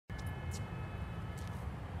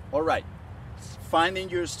All right, finding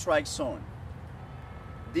your strike zone.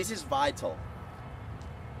 This is vital.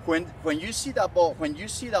 When you see that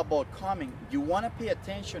ball coming, you want to pay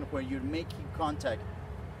attention when you're making contact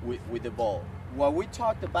with the ball. What we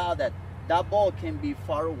talked about, that ball can be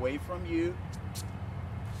far away from you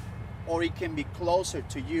or it can be closer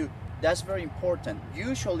to you. That's very important.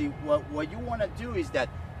 Usually what you want to do is that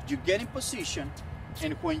you get in position,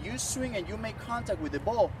 and when you swing and you make contact with the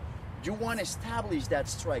ball, you want to establish that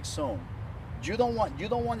strike zone. You don't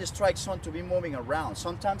want the strike zone to be moving around.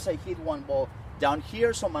 Sometimes I hit one ball down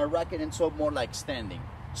here, so my racket ends up more like standing.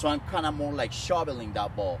 So I'm kind of more like shoveling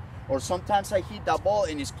that ball. Or sometimes I hit that ball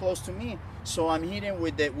and it's close to me, so I'm hitting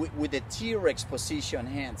with the T-Rex position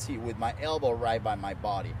hands here, with my elbow right by my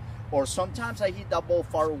body. Or sometimes I hit that ball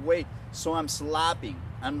far away, so I'm slapping,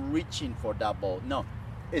 I'm reaching for that ball. No,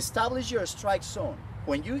 establish your strike zone.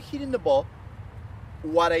 When you're hitting the ball,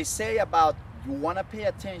 what I say about you want to pay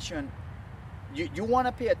attention, you want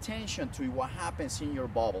to pay attention to what happens in your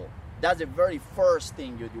bubble. That's the very first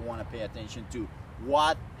thing you want to pay attention to,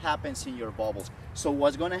 what happens in your bubbles. So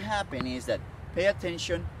what's going to happen is that pay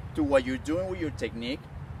attention to what you're doing with your technique.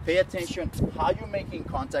 Pay attention to how you're making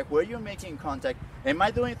contact, where you're making contact. Am I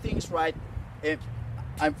doing things right?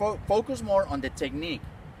 I'm focus more on the technique,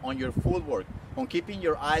 on your footwork, on keeping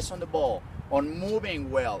your eyes on the ball, on moving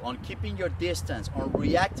well, on keeping your distance, on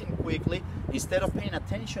reacting quickly instead of paying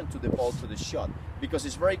attention to the ball, to the shot. Because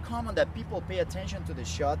it's very common that people pay attention to the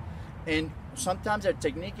shot and sometimes their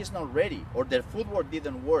technique is not ready or their footwork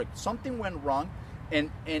didn't work. Something went wrong and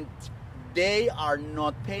they are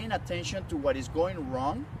not paying attention to what is going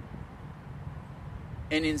wrong,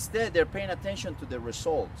 and instead they're paying attention to the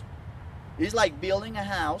result. It's like building a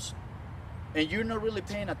house and you're not really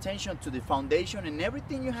paying attention to the foundation and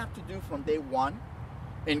everything you have to do from day one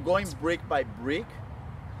and going brick by brick.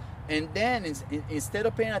 And then instead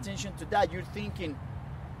of paying attention to that, you're thinking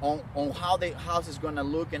on how the house is going to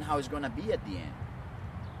look and how it's going to be at the end.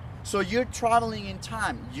 So you're traveling in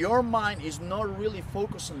time. Your mind is not really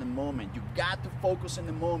focused on the moment. You got to focus in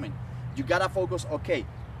the moment. You got to focus, okay,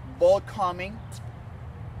 ball coming.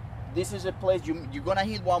 This is a place you're going to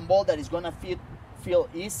hit one ball that is going to feel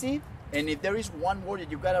easy. And if there is one word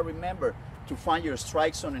that you got to remember to find your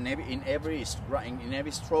strike zone in every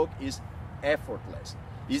stroke is effortless.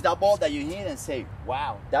 It's that ball that you hit and say,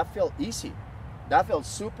 wow, that felt easy. That felt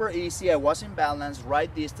super easy. I was in balance,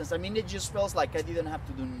 right distance. I mean, it just feels like I didn't have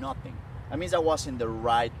to do nothing. That means I was in the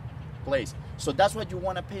right place. So that's what you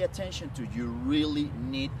want to pay attention to. You really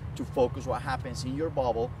need to focus what happens in your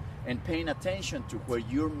bubble and paying attention to where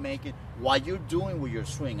you're making, what you're doing with your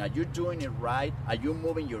swing. Are you doing it right? Are you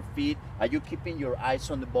moving your feet? Are you keeping your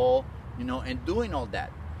eyes on the ball? You know, and doing all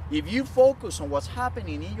that. If you focus on what's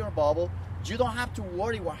happening in your bubble, you don't have to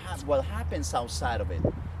worry what happens outside of it.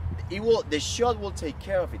 The shot will take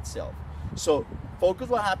care of itself. So focus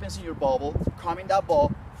what happens in your bubble, coming that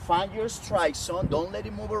ball, find your strike zone, don't let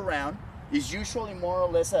it move around. It's usually more or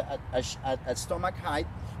less at stomach height,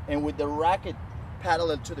 and with the racket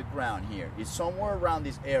parallel to the ground here. It's somewhere around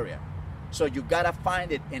this area. So you gotta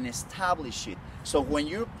find it and establish it. So when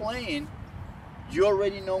you're playing, you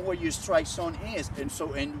already know where your strike zone is.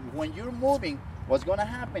 And when you're moving, what's gonna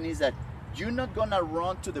happen is that you're not gonna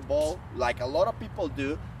run to the ball like a lot of people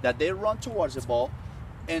do, that they run towards the ball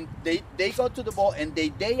and they go to the ball and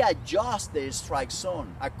they adjust their strike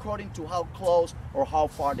zone according to how close or how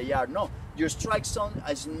far they are. No, your strike zone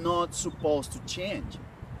is not supposed to change.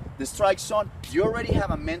 The strike zone, you already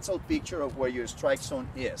have a mental picture of where your strike zone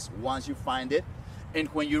is once you find it. And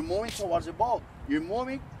when you're moving towards the ball, you're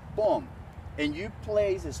moving, boom, and you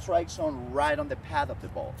place the strike zone right on the path of the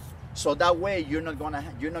ball. So that way you're not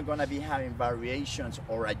gonna be having variations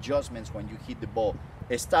or adjustments when you hit the ball.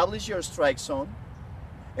 Establish your strike zone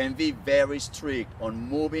and be very strict on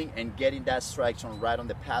moving and getting that strike zone right on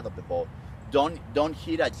the path of the ball. Don't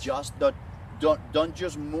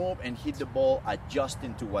just move and hit the ball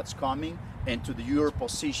adjusting to what's coming and to your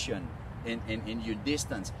position in your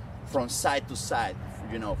distance from side to side,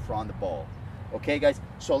 you know, from the ball. Okay, guys,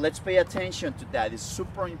 so let's pay attention to that. It's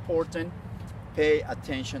super important. Pay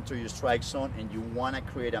attention to your strike zone, and you want to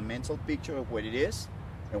create a mental picture of what it is.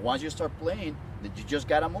 And once you start playing, then you just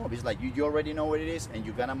gotta move. It's like you already know what it is, and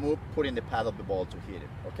you gotta move, put in the path of the ball to hit it.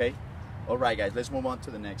 Okay? All right, guys, let's move on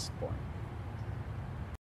to the next point.